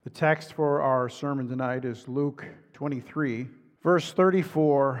The text for our sermon tonight is Luke 23, verse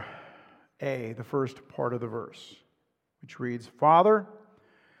 34a, the first part of the verse, which reads, "Father,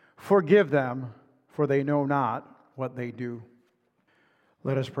 forgive them, for they know not what they do."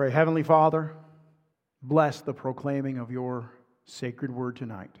 Let us pray. Heavenly Father, bless the proclaiming of your sacred word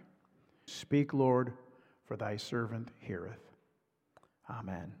tonight. Speak, Lord, for thy servant heareth.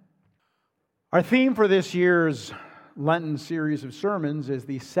 Amen. Our theme for this year's Lenten series of sermons is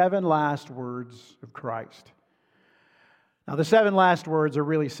the 7 last words of Christ. Now, the 7 last words are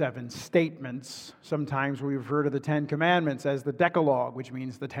really 7 statements. Sometimes we refer to the 10 Commandments as the Decalogue, which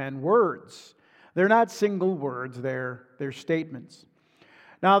means the 10 words. They're not single words, they're statements.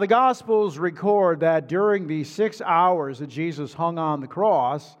 Now, the Gospels record that during the 6 hours that Jesus hung on the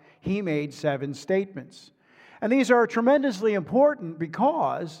cross, he made 7 statements. And these are tremendously important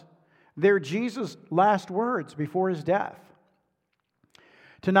because they're Jesus' last words before his death.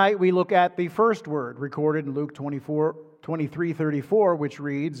 Tonight we look at the first word recorded in Luke 23:34, which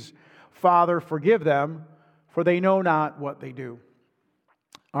reads, "Father, forgive them, for they know not what they do."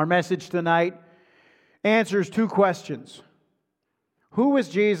 Our message tonight answers 2 questions. Who was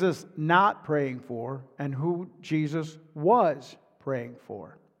Jesus not praying for, and who Jesus was praying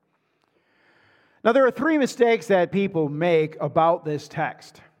for? Now, there are 3 mistakes that people make about this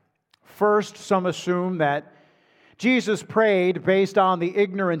text. First, some assume that Jesus prayed based on the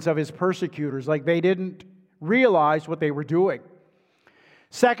ignorance of his persecutors, like they didn't realize what they were doing.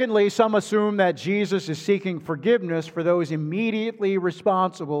 Secondly, some assume that Jesus is seeking forgiveness for those immediately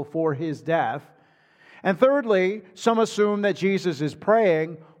responsible for his death. And thirdly, some assume that Jesus is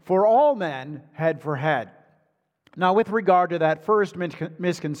praying for all men head for head. Now, with regard to that first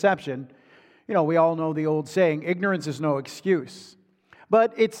misconception, we all know the old saying, ignorance is no excuse.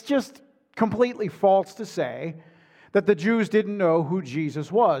 But it's just completely false to say that the Jews didn't know who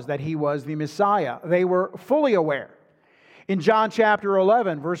Jesus was, that he was the Messiah. They were fully aware. In John chapter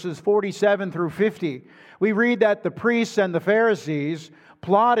 11, verses 47 through 50, we read that the priests and the Pharisees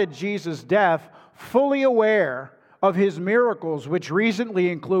plotted Jesus' death fully aware of his miracles, which recently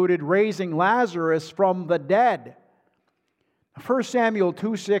included raising Lazarus from the dead. 1 Samuel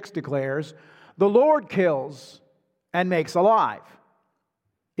 2:6 declares, "The Lord kills and makes alive."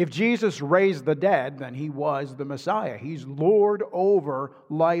 If Jesus raised the dead, then he was the Messiah. He's Lord over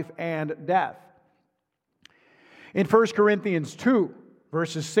life and death. In 1 Corinthians 2,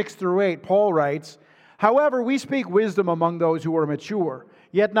 verses 6 through 8, Paul writes, "However, we speak wisdom among those who are mature,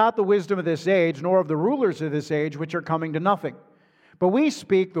 yet not the wisdom of this age, nor of the rulers of this age, which are coming to nothing. But we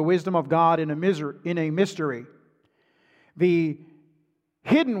speak the wisdom of God in a mystery, the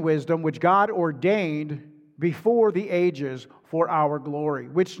hidden wisdom which God ordained before the ages for our glory,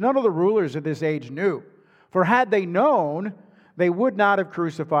 which none of the rulers of this age knew. For had they known, they would not have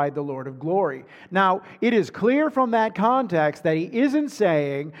crucified the Lord of glory." Now, it is clear from that context that he isn't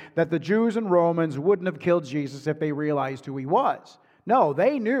saying that the Jews and Romans wouldn't have killed Jesus if they realized who he was. No,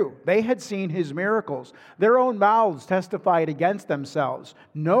 they knew. They had seen his miracles. Their own mouths testified against themselves.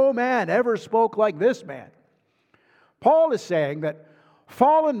 No man ever spoke like this man. Paul is saying that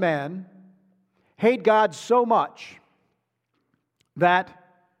fallen men hate God so much that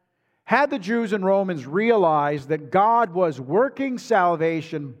had the Jews and Romans realized that God was working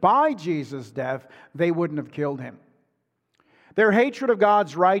salvation by Jesus' death, they wouldn't have killed him. Their hatred of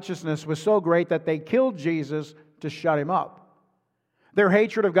God's righteousness was so great that they killed Jesus to shut him up. Their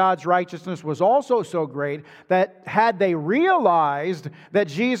hatred of God's righteousness was also so great that had they realized that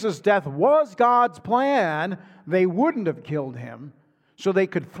Jesus' death was God's plan, they wouldn't have killed him, so they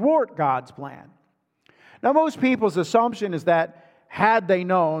could thwart God's plan. Now, most people's assumption is that had they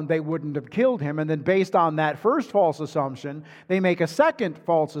known, they wouldn't have killed him. And then based on that first false assumption, they make a second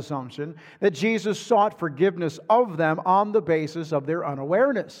false assumption that Jesus sought forgiveness of them on the basis of their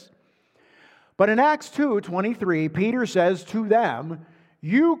unawareness. But in Acts 2:23, Peter says to them,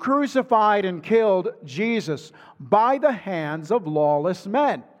 "You crucified and killed Jesus by the hands of lawless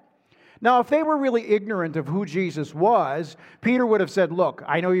men." Now, if they were really ignorant of who Jesus was, Peter would have said, "Look,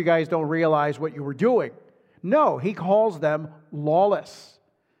 I know you guys don't realize what you were doing." No, he calls them lawless.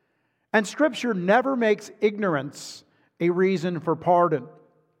 And Scripture never makes ignorance a reason for pardon.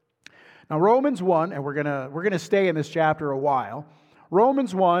 Now, Romans 1, and we're gonna stay in this chapter a while.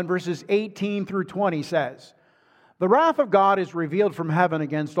 Romans 1, verses 18 through 20 says, "The wrath of God is revealed from heaven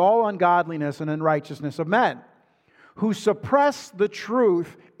against all ungodliness and unrighteousness of men, who suppress the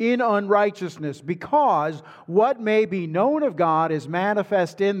truth in unrighteousness, because what may be known of God is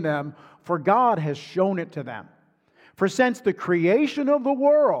manifest in them, for God has shown it to them. For since the creation of the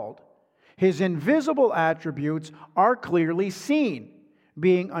world, His invisible attributes are clearly seen,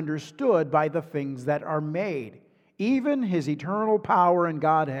 being understood by the things that are made, even his eternal power and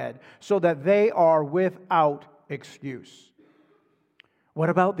Godhead, so that they are without excuse. What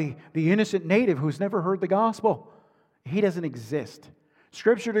about the innocent native who's never heard the gospel? He doesn't exist.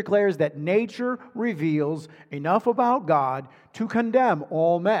 Scripture declares that nature reveals enough about God to condemn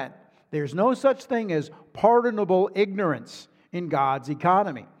all men. There's no such thing as pardonable ignorance in God's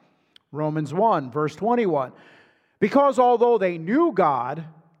economy. Romans 1, verse 21. Because although they knew God,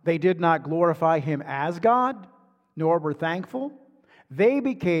 they did not glorify him as God, nor were thankful. They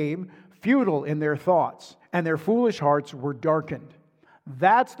became futile in their thoughts, and their foolish hearts were darkened.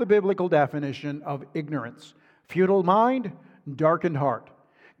 That's the biblical definition of ignorance. Futile mind, darkened heart.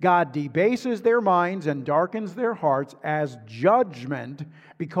 God debases their minds and darkens their hearts as judgment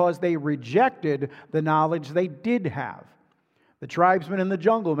because they rejected the knowledge they did have. The tribesman in the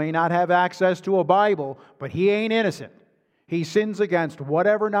jungle may not have access to a Bible, but he ain't innocent. He sins against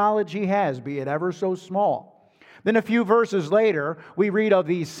whatever knowledge he has, be it ever so small. Then a few verses later, we read of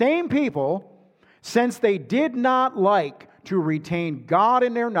these same people, since they did not like to retain God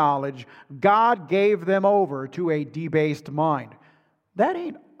in their knowledge, God gave them over to a debased mind. That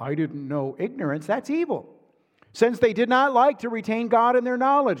ain't, I didn't know, ignorance. That's evil. Since they did not like to retain God in their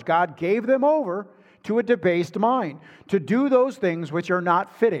knowledge, God gave them over to a debased mind, to do those things which are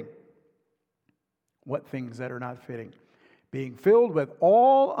not fitting. What things that are not fitting? Being filled with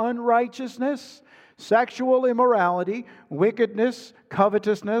all unrighteousness, sexual immorality, wickedness,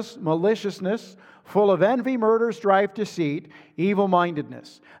 covetousness, maliciousness, full of envy, murder, strife, deceit,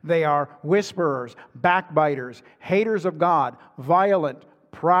 evil-mindedness. They are whisperers, backbiters, haters of God, violent,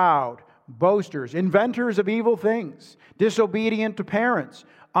 proud, boasters, inventors of evil things, disobedient to parents,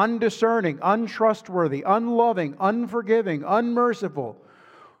 undiscerning, untrustworthy, unloving, unforgiving, unmerciful,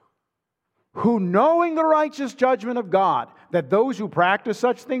 who knowing the righteous judgment of God, that those who practice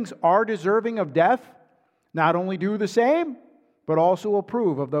such things are deserving of death, not only do the same, but also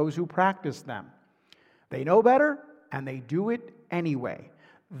approve of those who practice them. They know better, and they do it anyway.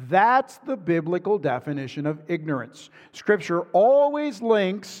 That's the biblical definition of ignorance. Scripture always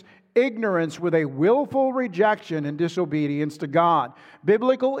links ignorance with a willful rejection and disobedience to God.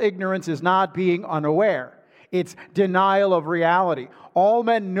 Biblical ignorance is not being unaware. It's denial of reality. All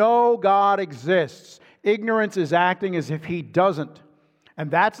men know God exists. Ignorance is acting as if He doesn't.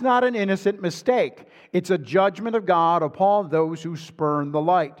 And that's not an innocent mistake. It's a judgment of God upon those who spurn the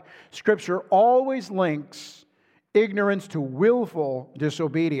light. Scripture always links ignorance to willful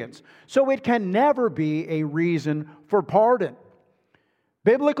disobedience. So it can never be a reason for pardon.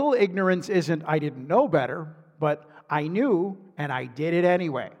 Biblical ignorance isn't, I didn't know better, but I knew and I did it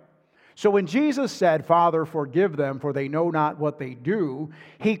anyway. So when Jesus said, Father, forgive them, for they know not what they do,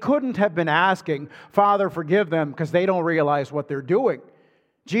 He couldn't have been asking, Father, forgive them, because they don't realize what they're doing.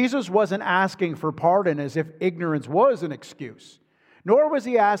 Jesus wasn't asking for pardon as if ignorance was an excuse. Nor was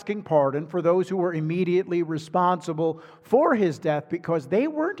He asking pardon for those who were immediately responsible for His death because they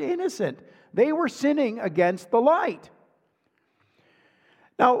weren't innocent. They were sinning against the light.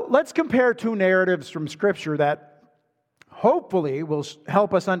 Now, let's compare two narratives from Scripture that hopefully will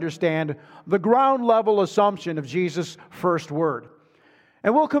help us understand the ground level assumption of Jesus' first word.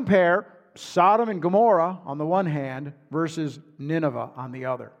 And we'll compare Sodom and Gomorrah on the one hand versus Nineveh on the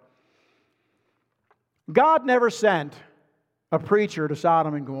other. God never sent a preacher to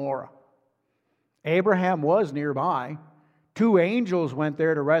Sodom and Gomorrah. Abraham was nearby. 2 angels went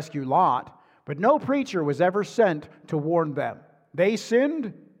there to rescue Lot, but no preacher was ever sent to warn them. They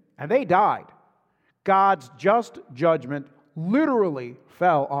sinned and they died. God's just judgment literally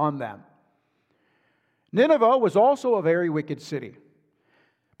fell on them. Nineveh was also a very wicked city.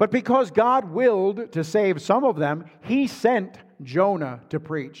 But because God willed to save some of them, He sent Jonah to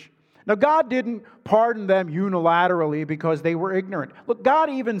preach. Now, God didn't pardon them unilaterally because they were ignorant. Look, God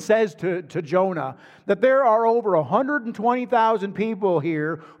even says to Jonah that there are over 120,000 people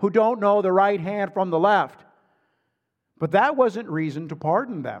here who don't know the right hand from the left. But that wasn't reason to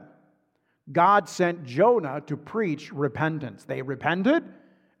pardon them. God sent Jonah to preach repentance. They repented,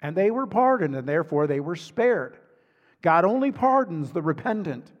 and they were pardoned, and therefore they were spared. God only pardons the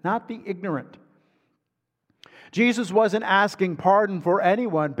repentant, not the ignorant. Jesus wasn't asking pardon for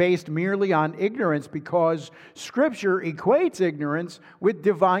anyone based merely on ignorance because Scripture equates ignorance with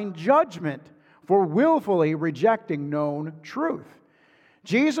divine judgment for willfully rejecting known truth.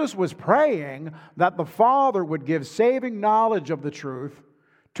 Jesus was praying that the Father would give saving knowledge of the truth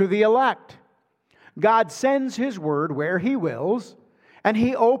to the elect. God sends His word where He wills, and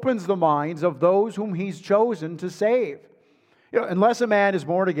He opens the minds of those whom He's chosen to save. Unless a man is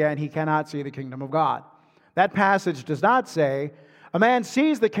born again, he cannot see the kingdom of God. That passage does not say, A man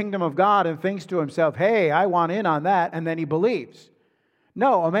sees the kingdom of God and thinks to himself, hey, I want in on that, and then he believes.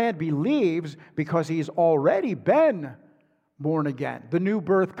 No, a man believes because he's already been born again. The new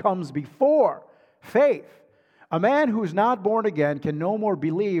birth comes before faith. A man who's not born again can no more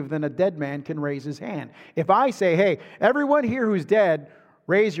believe than a dead man can raise his hand. If I say, hey, everyone here who's dead,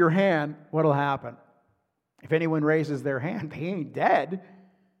 raise your hand, what'll happen? If anyone raises their hand, they ain't dead.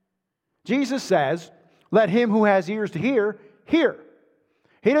 Jesus says, let him who has ears to hear, hear.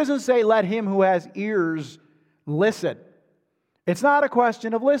 He doesn't say, let him who has ears listen. It's not a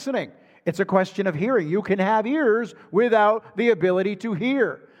question of listening. It's a question of hearing. You can have ears without the ability to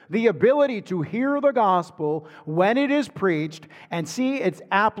hear. The ability to hear the gospel when it is preached and see its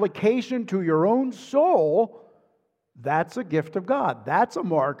application to your own soul, that's a gift of God. That's a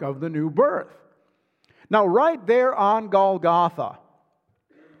mark of the new birth. Now, right there on Golgotha,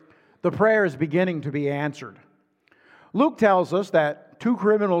 the prayer is beginning to be answered. Luke tells us that 2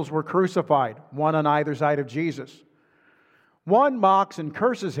 criminals were crucified, one on either side of Jesus. One mocks and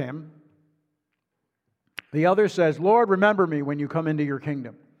curses him. The other says, Lord, remember me when you come into your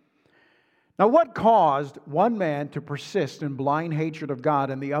kingdom. Now, what caused one man to persist in blind hatred of God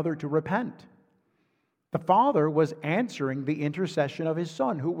and the other to repent? The Father was answering the intercession of His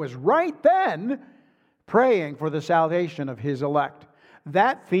Son, who was right then praying for the salvation of His elect.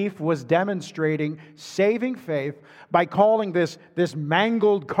 That thief was demonstrating saving faith by calling this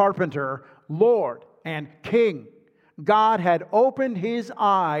mangled carpenter Lord and King. God had opened his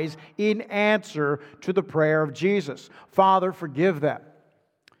eyes in answer to the prayer of Jesus. Father, forgive them.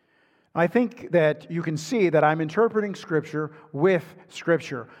 I think that you can see that I'm interpreting Scripture with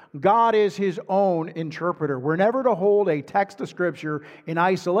Scripture. God is His own interpreter. We're never to hold a text of Scripture in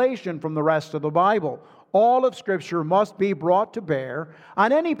isolation from the rest of the Bible. All of Scripture must be brought to bear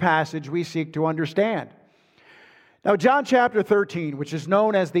on any passage we seek to understand. Now, John chapter 13, which is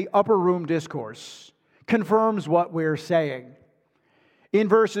known as the Upper Room Discourse, confirms what we're saying. In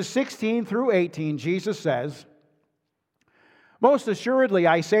verses 16 through 18, Jesus says, most assuredly,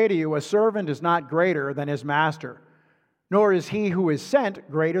 I say to you, a servant is not greater than his master, nor is he who is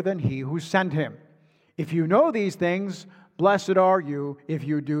sent greater than he who sent him. If you know these things, blessed are you if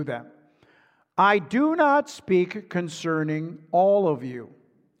you do them. I do not speak concerning all of you.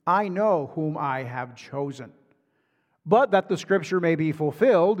 I know whom I have chosen. But that the scripture may be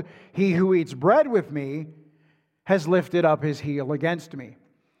fulfilled, he who eats bread with me has lifted up his heel against me.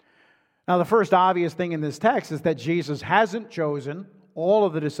 Now, the first obvious thing in this text is that Jesus hasn't chosen all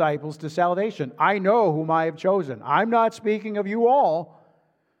of the disciples to salvation. I know whom I have chosen. I'm not speaking of you all.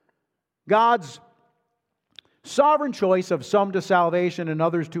 God's sovereign choice of some to salvation and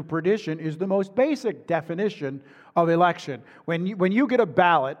others to perdition is the most basic definition of election. When you get a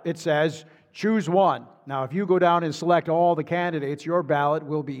ballot, it says, choose one. Now, if you go down and select all the candidates, your ballot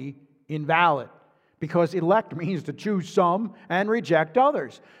will be invalid, because elect means to choose some and reject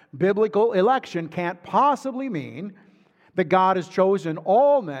others. Biblical election can't possibly mean that God has chosen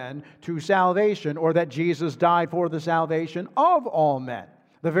all men to salvation, or that Jesus died for the salvation of all men.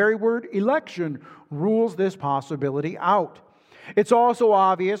 The very word election rules this possibility out. It's also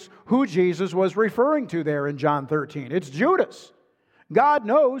obvious who Jesus was referring to there in John 13. It's Judas. God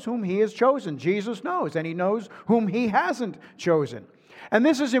knows whom He has chosen. Jesus knows, and He knows whom He hasn't chosen. And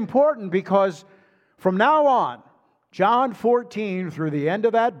this is important because from now on, John 14 through the end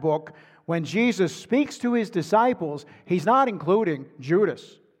of that book, when Jesus speaks to His disciples, He's not including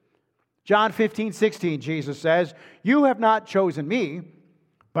Judas. John 15:16, Jesus says, you have not chosen me,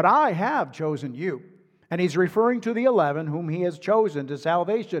 but I have chosen you. And He's referring to the 11 whom He has chosen to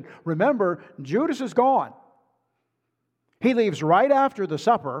salvation. Remember, Judas is gone. He leaves right after the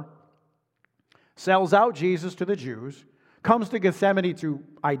supper, sells out Jesus to the Jews, comes to Gethsemane to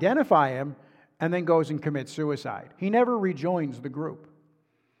identify Him, and then goes and commits suicide. He never rejoins the group.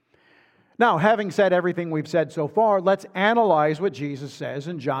 Now, having said everything we've said so far, let's analyze what Jesus says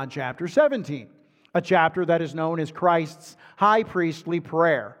in John chapter 17, a chapter that is known as Christ's high priestly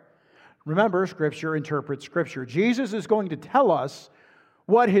prayer. Remember, Scripture interprets Scripture. Jesus is going to tell us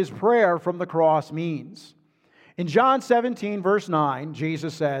what His prayer from the cross means. In John 17, verse 9,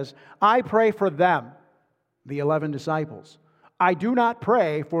 Jesus says, I pray for them, the 11 disciples. I do not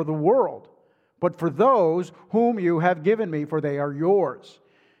pray for the world, but for those whom you have given me, for they are yours.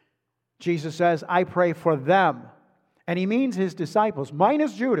 Jesus says, I pray for them. And He means His disciples,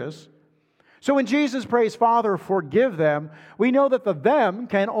 minus Judas. So when Jesus prays, Father, forgive them, we know that the them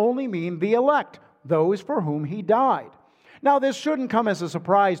can only mean the elect, those for whom He died. Now, this shouldn't come as a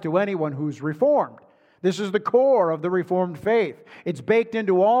surprise to anyone who's Reformed. This is the core of the Reformed faith. It's baked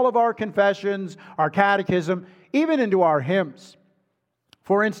into all of our confessions, our catechism, even into our hymns.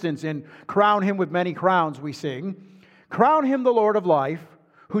 For instance, in Crown Him with Many Crowns, we sing, "Crown Him the Lord of life,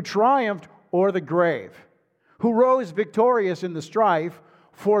 who triumphed o'er the grave, who rose victorious in the strife,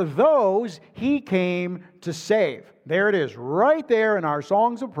 for those He came to save." There it is, right there in our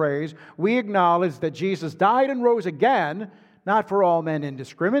songs of praise. We acknowledge that Jesus died and rose again, not for all men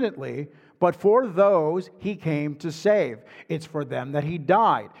indiscriminately, but for those He came to save. It's for them that He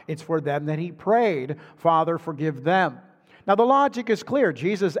died. It's for them that He prayed, "Father, forgive them." Now, the logic is clear.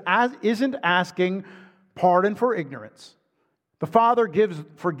 Jesus isn't asking pardon for ignorance. The Father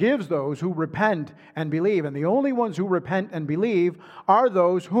forgives those who repent and believe, and the only ones who repent and believe are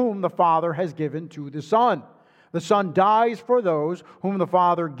those whom the Father has given to the Son. The Son dies for those whom the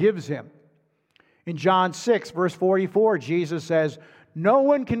Father gives Him. In John 6, verse 44, Jesus says, "No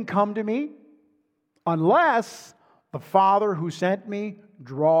one can come to me unless the Father who sent me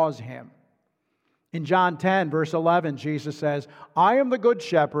draws him." In John 10, verse 11, Jesus says, "I am the good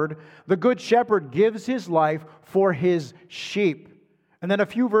shepherd. The good shepherd gives his life for his sheep." And then a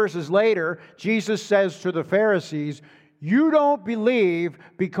few verses later, Jesus says to the Pharisees, "You don't believe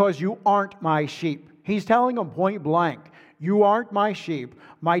because you aren't my sheep." He's telling them point blank, you aren't my sheep.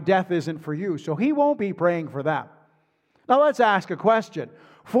 My death isn't for you. So He won't be praying for them. Now let's ask a question.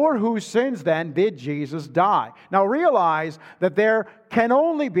 For whose sins then did Jesus die? Now realize that there can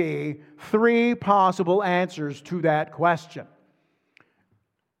only be three possible answers to that question.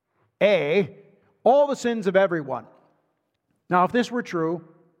 A, all the sins of everyone. Now if this were true,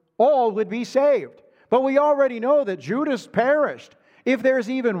 all would be saved. But we already know that Judas perished. If there's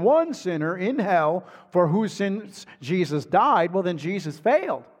even one sinner in hell for whose sins Jesus died, well then Jesus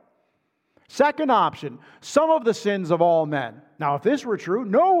failed. Second option, some of the sins of all men. Now, if this were true,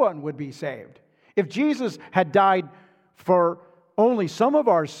 no one would be saved. If Jesus had died for only some of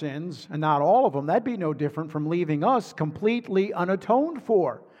our sins, and not all of them, that'd be no different from leaving us completely unatoned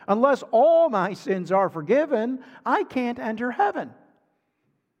for. Unless all my sins are forgiven, I can't enter heaven.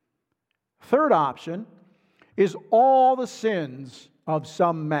 Third option is all the sins of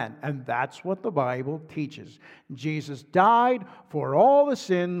some men. And that's what the Bible teaches. Jesus died for all the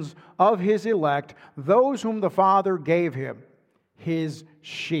sins of His elect, those whom the Father gave Him, His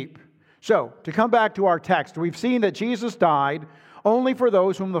sheep. So, to come back to our text, we've seen that Jesus died only for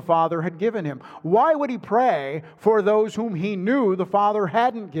those whom the Father had given Him. Why would He pray for those whom He knew the Father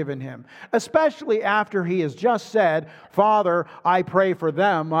hadn't given Him? Especially after He has just said, "Father, I pray for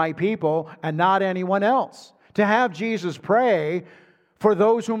them, my people, and not anyone else." To have Jesus pray for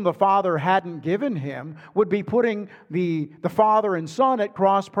those whom the Father hadn't given Him would be putting the Father and Son at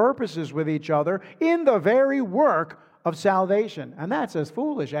cross purposes with each other in the very work of salvation. And that's as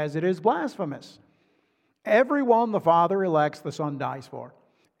foolish as it is blasphemous. Everyone the Father elects, the Son dies for.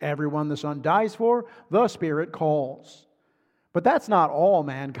 Everyone the Son dies for, the Spirit calls. But that's not all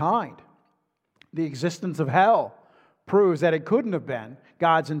mankind. The existence of hell proves that it couldn't have been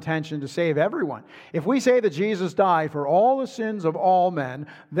God's intention to save everyone. If we say that Jesus died for all the sins of all men,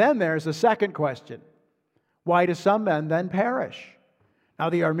 then there's a second question. Why do some men then perish? Now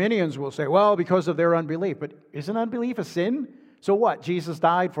the Arminians will say, well, because of their unbelief. But isn't unbelief a sin? So what? Jesus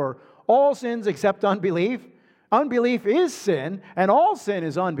died for all sins except unbelief? Unbelief is sin, and all sin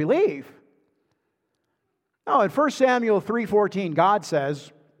is unbelief. Now in 1 Samuel 3:14, God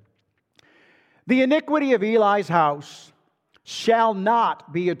says, "The iniquity of Eli's house shall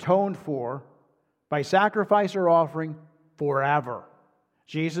not be atoned for by sacrifice or offering forever."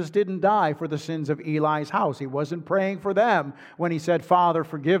 Jesus didn't die for the sins of Eli's house. He wasn't praying for them when He said, "Father,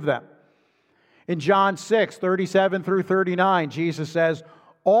 forgive them." In John 6:37 through 39, Jesus says,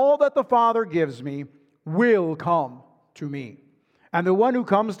 "All that the Father gives me will come to me. And the one who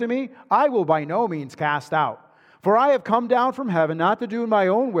comes to me, I will by no means cast out. For I have come down from heaven not to do my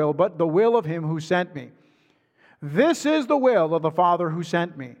own will, but the will of Him who sent me. This is the will of the Father who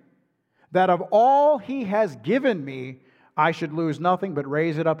sent me, that of all He has given me, I should lose nothing but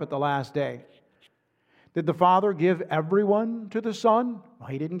raise it up at the last day." Did the Father give everyone to the Son? Well,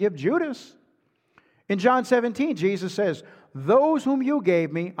 He didn't give Judas. In John 17, Jesus says, "Those whom you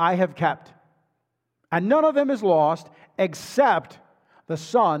gave me, I have kept, and none of them is lost except the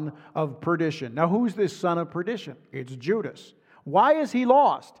son of perdition." Now, who's this son of perdition? It's Judas. Why is he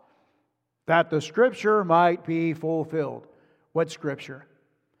lost? That the Scripture might be fulfilled. What Scripture?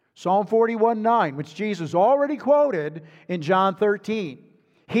 Psalm 41:9, which Jesus already quoted in John 13.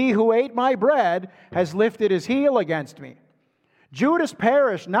 "He who ate my bread has lifted his heel against me." Judas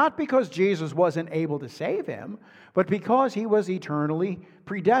perished not because Jesus wasn't able to save him, but because he was eternally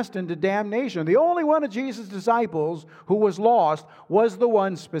predestined to damnation. The only one of Jesus' disciples who was lost was the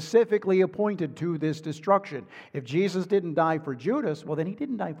one specifically appointed to this destruction. If Jesus didn't die for Judas, well, then he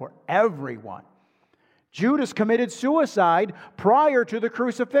didn't die for everyone. Judas committed suicide prior to the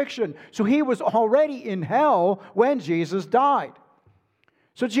crucifixion, so he was already in hell when Jesus died.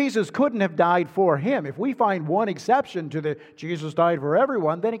 So Jesus couldn't have died for him. If we find one exception to the Jesus died for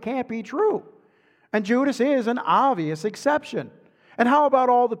everyone, then it can't be true. And Judas is an obvious exception. And how about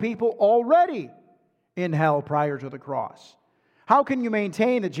all the people already in hell prior to the cross? How can you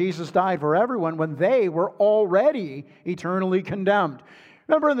maintain that Jesus died for everyone when they were already eternally condemned?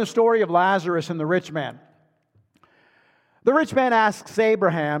 Remember in the story of Lazarus and the rich man? The rich man asks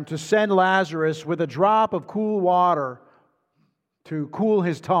Abraham to send Lazarus with a drop of cool water to cool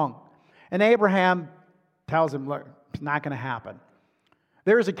his tongue. And Abraham tells him, look, it's not going to happen.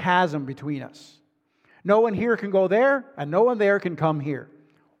 There is a chasm between us. No one here can go there, and no one there can come here.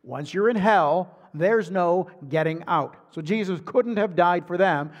 Once you're in hell, there's no getting out. So Jesus couldn't have died for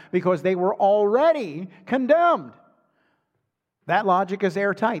them because they were already condemned. That logic is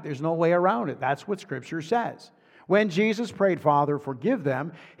airtight. There's no way around it. That's what Scripture says. When Jesus prayed, Father, forgive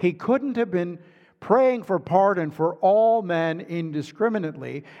them, he couldn't have been praying for pardon for all men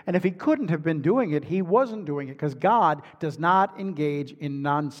indiscriminately. And if he couldn't have been doing it, he wasn't doing it because God does not engage in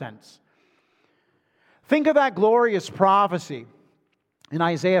nonsense. Think of that glorious prophecy in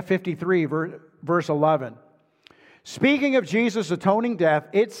Isaiah 53, verse 11. Speaking of Jesus' atoning death,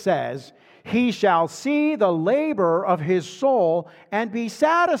 it says, he shall see the labor of his soul and be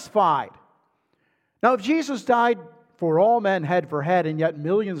satisfied. Now, if Jesus died for all men head for head, and yet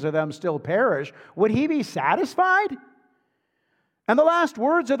millions of them still perish, would he be satisfied? And the last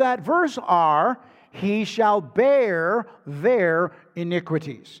words of that verse are, he shall bear their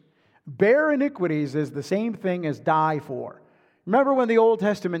iniquities. Bear iniquities is the same thing as die for. Remember when the Old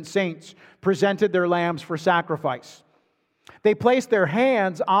Testament saints presented their lambs for sacrifice? They placed their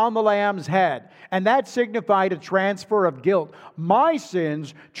hands on the lamb's head, and that signified a transfer of guilt. My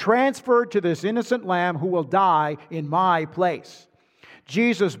sins transferred to this innocent lamb who will die in my place.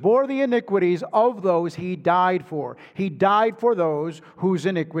 Jesus bore the iniquities of those he died for. He died for those whose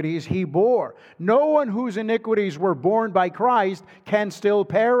iniquities he bore. No one whose iniquities were borne by Christ can still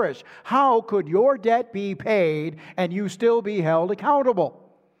perish. How could your debt be paid and you still be held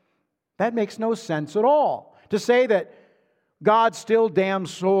accountable? That makes no sense at all. To say that God still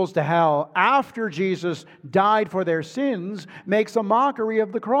damns souls to hell after Jesus died for their sins makes a mockery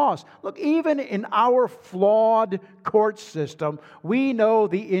of the cross. Look, even in our flawed court system, we know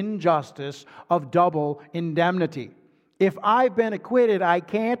the injustice of double indemnity. If I've been acquitted, I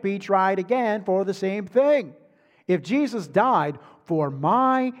can't be tried again for the same thing. If Jesus died for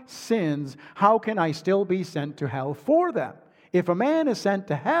my sins, how can I still be sent to hell for them? If a man is sent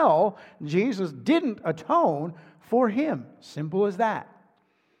to hell, Jesus didn't atone for him. Simple as that.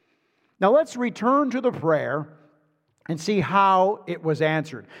 Now let's return to the prayer and see how it was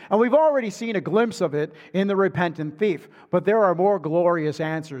answered. And we've already seen a glimpse of it in the repentant thief, but there are more glorious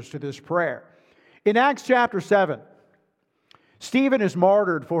answers to this prayer. In Acts chapter 7, Stephen is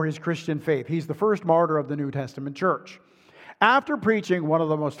martyred for his Christian faith. He's the first martyr of the New Testament church. After preaching one of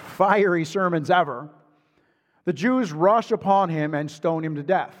the most fiery sermons ever, the Jews rush upon him and stone him to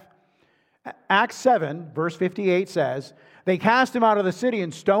death. Acts 7, verse 58 says, they cast him out of the city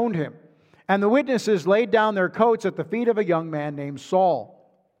and stoned him. And the witnesses laid down their coats at the feet of a young man named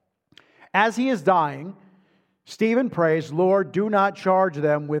Saul. As he is dying, Stephen prays, Lord, do not charge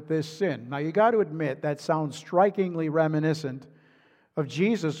them with this sin. Now you got to admit, that sounds strikingly reminiscent of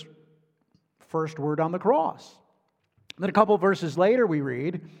Jesus' first word on the cross. Then a couple verses later we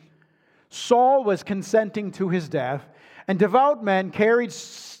read, Saul was consenting to his death, and devout men carried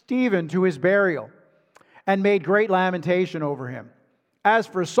Stephen to his burial and made great lamentation over him. As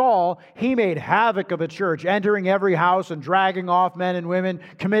for Saul, he made havoc of the church, entering every house and dragging off men and women,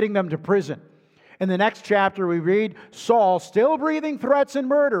 committing them to prison. In the next chapter we read, Saul, still breathing threats and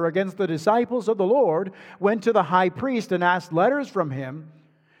murder against the disciples of the Lord, went to the high priest and asked letters from him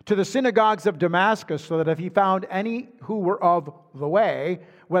to the synagogues of Damascus, so that if he found any who were of the way,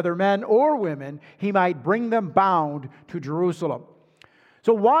 whether men or women, he might bring them bound to Jerusalem.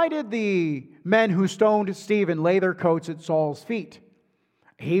 So why did the men who stoned Stephen lay their coats at Saul's feet?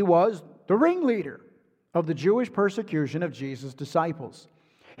 He was the ringleader of the Jewish persecution of Jesus' disciples.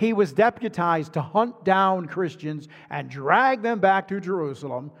 He was deputized to hunt down Christians and drag them back to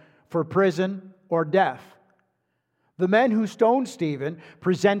Jerusalem for prison or death. The men who stoned Stephen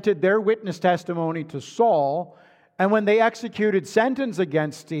presented their witness testimony to Saul, And when they executed sentence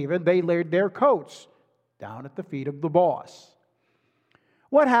against Stephen, they laid their coats down at the feet of the boss.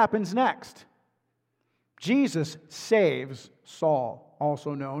 What happens next? Jesus saves Saul,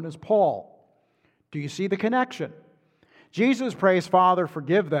 also known as Paul. Do you see the connection? Jesus prays, Father,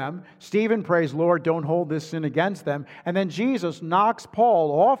 forgive them. Stephen prays, Lord, don't hold this sin against them. And then Jesus knocks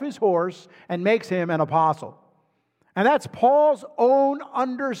Paul off his horse and makes him an apostle. And that's Paul's own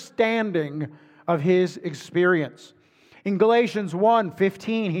understanding of his experience. In Galatians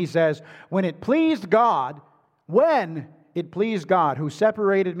 1:15, he says, when it pleased God who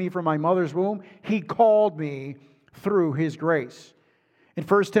separated me from my mother's womb, He called me through His grace. In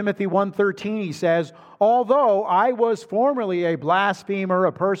 1 Timothy 1:13, he says, although I was formerly a blasphemer,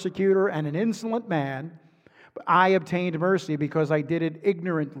 a persecutor, and an insolent man, I obtained mercy because I did it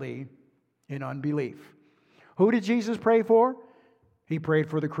ignorantly in unbelief. Who did Jesus pray for? He prayed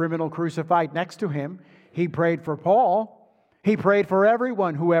for the criminal crucified next to him. He prayed for Paul. He prayed for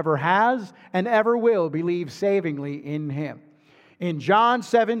everyone who ever has and ever will believe savingly in Him. In John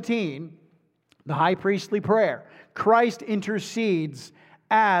 17, the high priestly prayer, Christ intercedes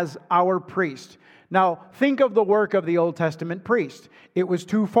as our priest. Now, think of the work of the Old Testament priest. It was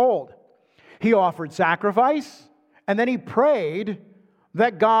twofold. He offered sacrifice, and then he prayed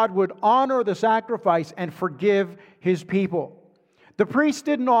that God would honor the sacrifice and forgive His people. The priest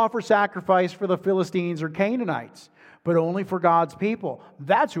didn't offer sacrifice for the Philistines or Canaanites, but only for God's people.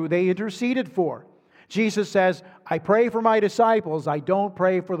 That's who they interceded for. Jesus says, I pray for my disciples, I don't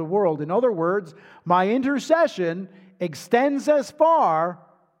pray for the world. In other words, my intercession extends as far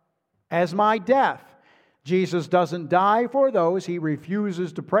as my death. Jesus doesn't die for those He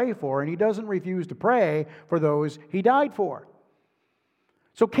refuses to pray for, and He doesn't refuse to pray for those He died for.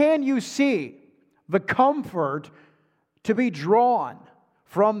 So can you see the comfort to be drawn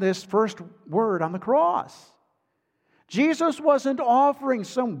from this first word on the cross? Jesus wasn't offering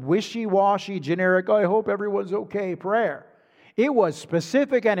some wishy-washy, generic, I hope everyone's okay prayer. It was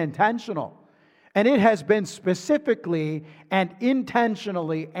specific and intentional. And it has been specifically and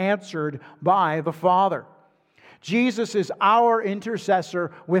intentionally answered by the Father. Jesus is our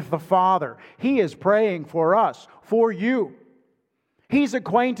intercessor with the Father. He is praying for us, for you. He's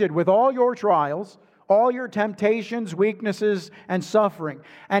acquainted with all your trials, all your temptations, weaknesses, and suffering.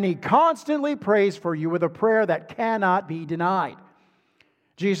 And He constantly prays for you with a prayer that cannot be denied.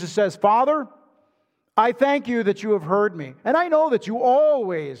 Jesus says, Father, I thank You that You have heard me, and I know that You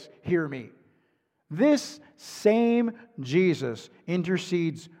always hear me. This same Jesus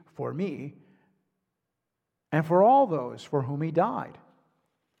intercedes for me and for all those for whom He died.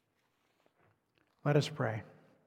 Let us pray.